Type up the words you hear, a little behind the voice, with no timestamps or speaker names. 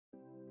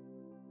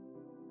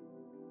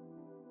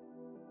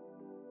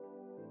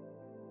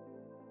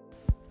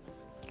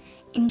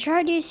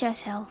Introduce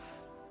yourself.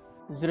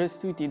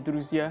 Здравствуйте,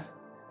 друзья.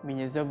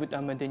 Меня зовут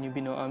Ahmad dan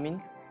Amin.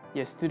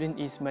 Я студент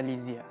из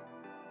Малайзии.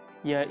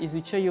 Я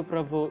изучаю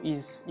право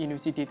из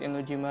Университета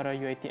технологии Mara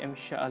UiTM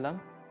Shah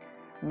Alam.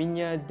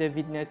 Меня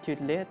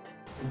 19 лет.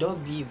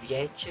 Dobry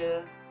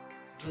wieczór,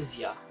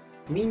 друзья.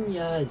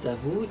 Меня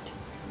зовут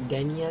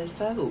Danial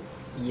Farook.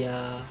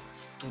 Я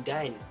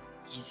студент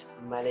из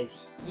Малайзии.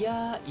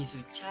 Я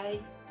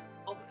изучаю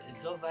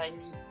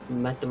образование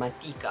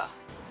математика.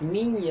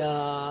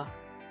 Меня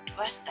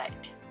 20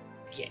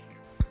 лет.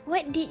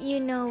 What did you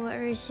know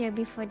about Russia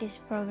before this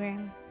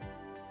program?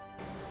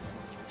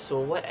 So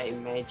what I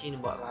imagine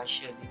about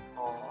Russia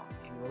before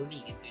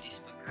enrolling into this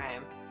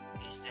program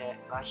is that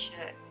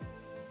Russia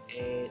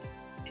is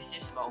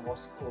just about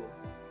Moscow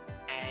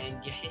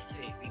and their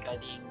history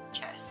regarding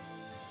chess.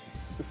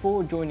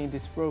 Before joining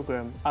this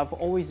program, I've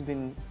always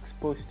been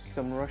exposed to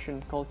some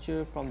Russian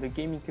culture from the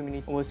gaming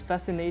community. I was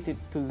fascinated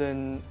to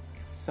learn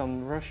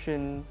some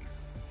Russian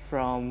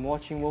from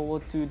watching World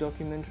War II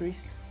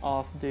documentaries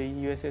of the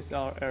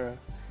USSR era.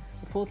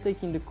 Before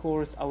taking the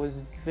course, I was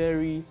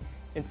very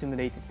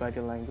intimidated by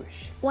the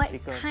language. What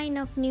kind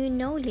of new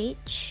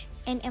knowledge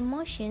and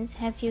emotions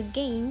have you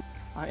gained?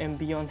 I am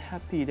beyond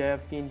happy that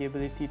I've gained the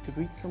ability to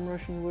read some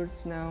Russian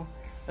words now,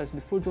 as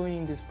before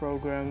joining this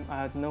program,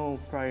 I had no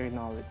prior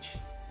knowledge.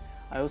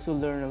 I also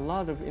learned a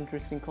lot of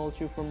interesting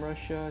culture from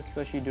Russia,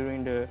 especially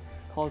during the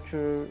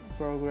culture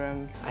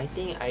program. I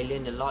think I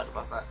learned a lot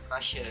about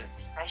Russia,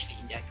 especially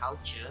in their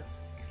culture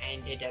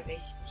and their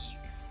diversity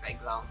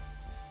background.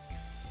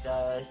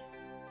 Thus,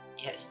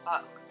 it has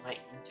sparked my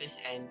interest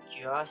and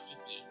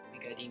curiosity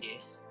regarding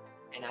this,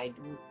 and I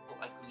do hope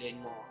I could learn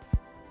more.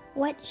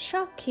 What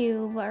shocked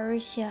you about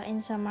Russia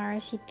and Samara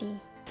City?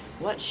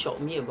 What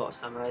shocked me about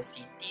Samara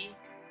City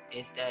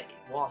is that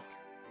it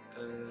was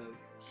a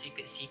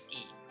secret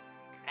city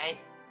and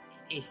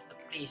it is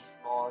a place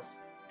for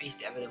space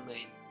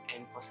development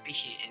and for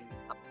spaceship and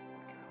stuff.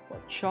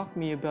 What shocked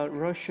me about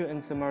Russia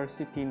and Samara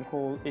City in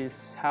whole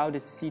is how the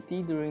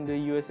city during the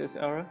USS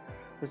era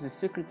was a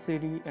secret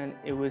city, and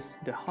it was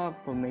the hub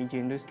for major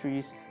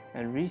industries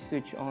and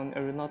research on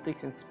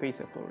aeronautics and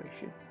space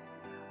exploration.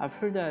 I've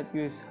heard that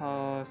US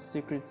has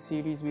secret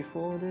cities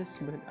before this,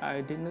 but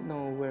I did not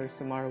know where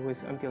Samara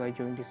was until I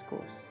joined this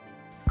course.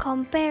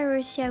 Compare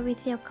Russia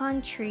with your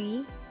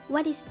country.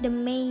 What is the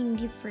main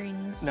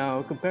difference?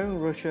 Now, comparing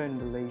Russia and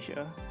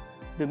Malaysia,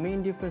 the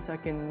main difference I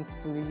can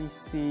instantly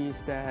see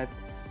is that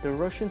the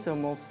Russians are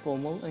more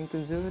formal and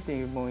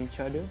conservative among each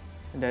other,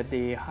 and that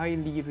they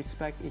highly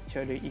respect each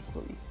other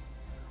equally.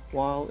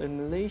 While in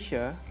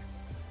Malaysia,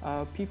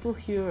 people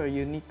here are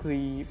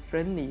uniquely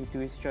friendly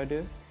to each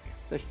other,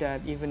 such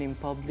that even in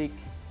public,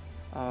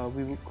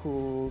 we would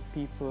call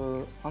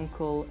people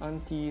uncle,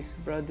 aunties,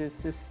 brothers,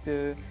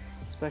 sister,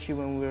 especially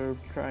when we're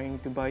trying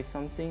to buy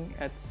something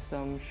at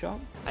some shop.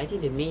 I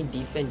think the main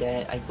difference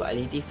that I could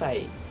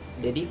identify,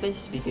 the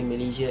difference between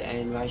Malaysia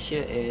and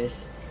Russia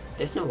is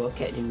there's no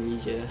rocket in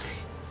Malaysia.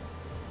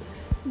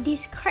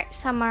 Describe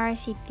Samara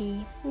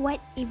City.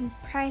 What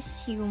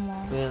impressed you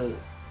more? Well,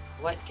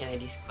 what can I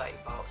describe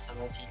about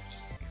Samara City?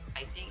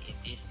 I think it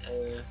is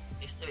a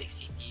historic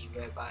city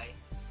whereby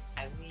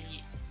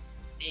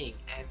everything,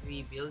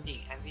 every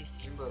building, every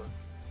symbol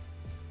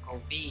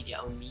convey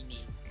their own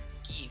meaning,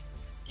 give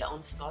their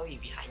own story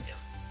behind them.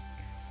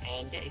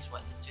 And that is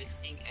what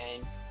interesting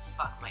and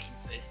sparked my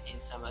interest in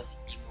Samara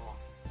City more.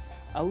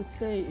 I would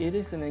say it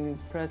is an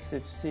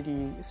impressive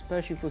city,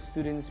 especially for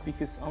students,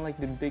 because unlike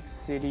the big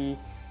city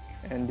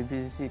and the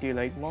busy city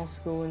like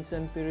Moscow and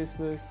St.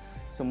 Petersburg,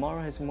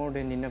 Samara has more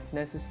than enough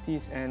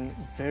necessities and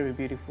very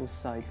beautiful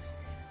sights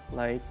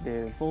like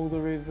the Volga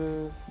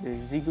River, the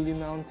Ziguli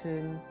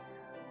Mountain,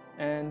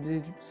 and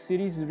the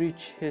city's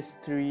rich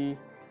history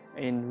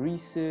in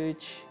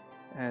research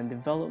and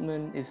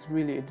development is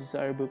really a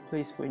desirable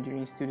place for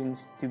engineering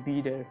students to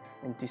be there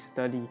and to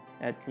study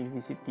at the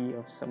University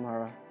of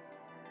Samara.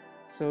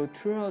 So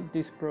throughout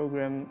this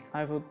program,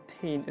 I've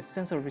obtained a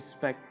sense of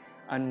respect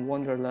and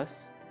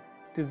wanderlust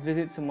to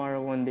visit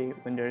Samara one day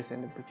when there is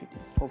an opportunity,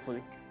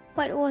 hopefully.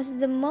 What was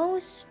the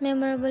most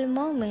memorable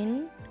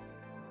moment?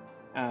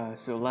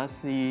 So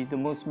lastly, the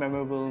most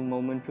memorable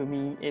moment for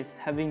me is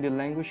having the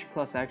language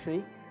class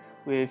actually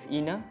with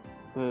Ina.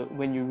 But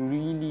when you're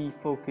really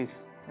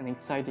focused and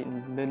excited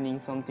in learning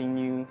something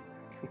new,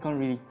 you can't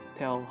really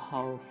tell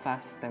how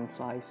fast time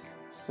flies.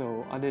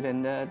 So other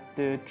than that,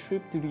 the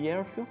trip to the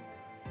airfield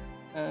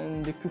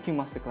and the cooking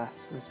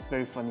masterclass was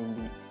very fun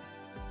indeed.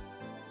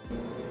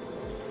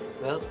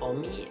 Well, for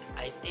me,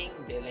 I think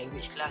the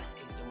language class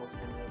is the most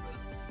memorable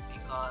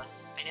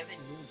because I never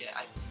knew that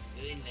I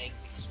could learn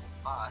language so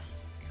fast.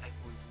 I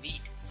could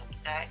read some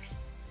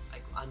text, I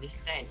could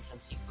understand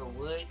some simple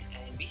word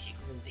and basic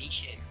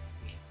conversation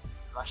with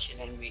Russian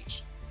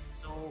language.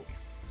 So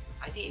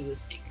I think it will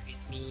stick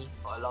with me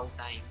for a long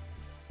time.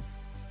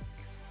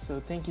 So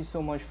thank you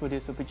so much for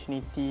this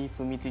opportunity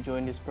for me to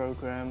join this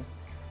program,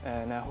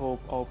 and I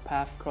hope our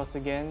path cross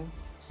again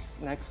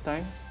next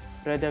time.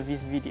 Rada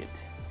vis videt.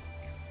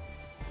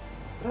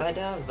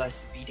 Rada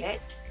vas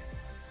videt.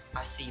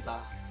 Spasiba.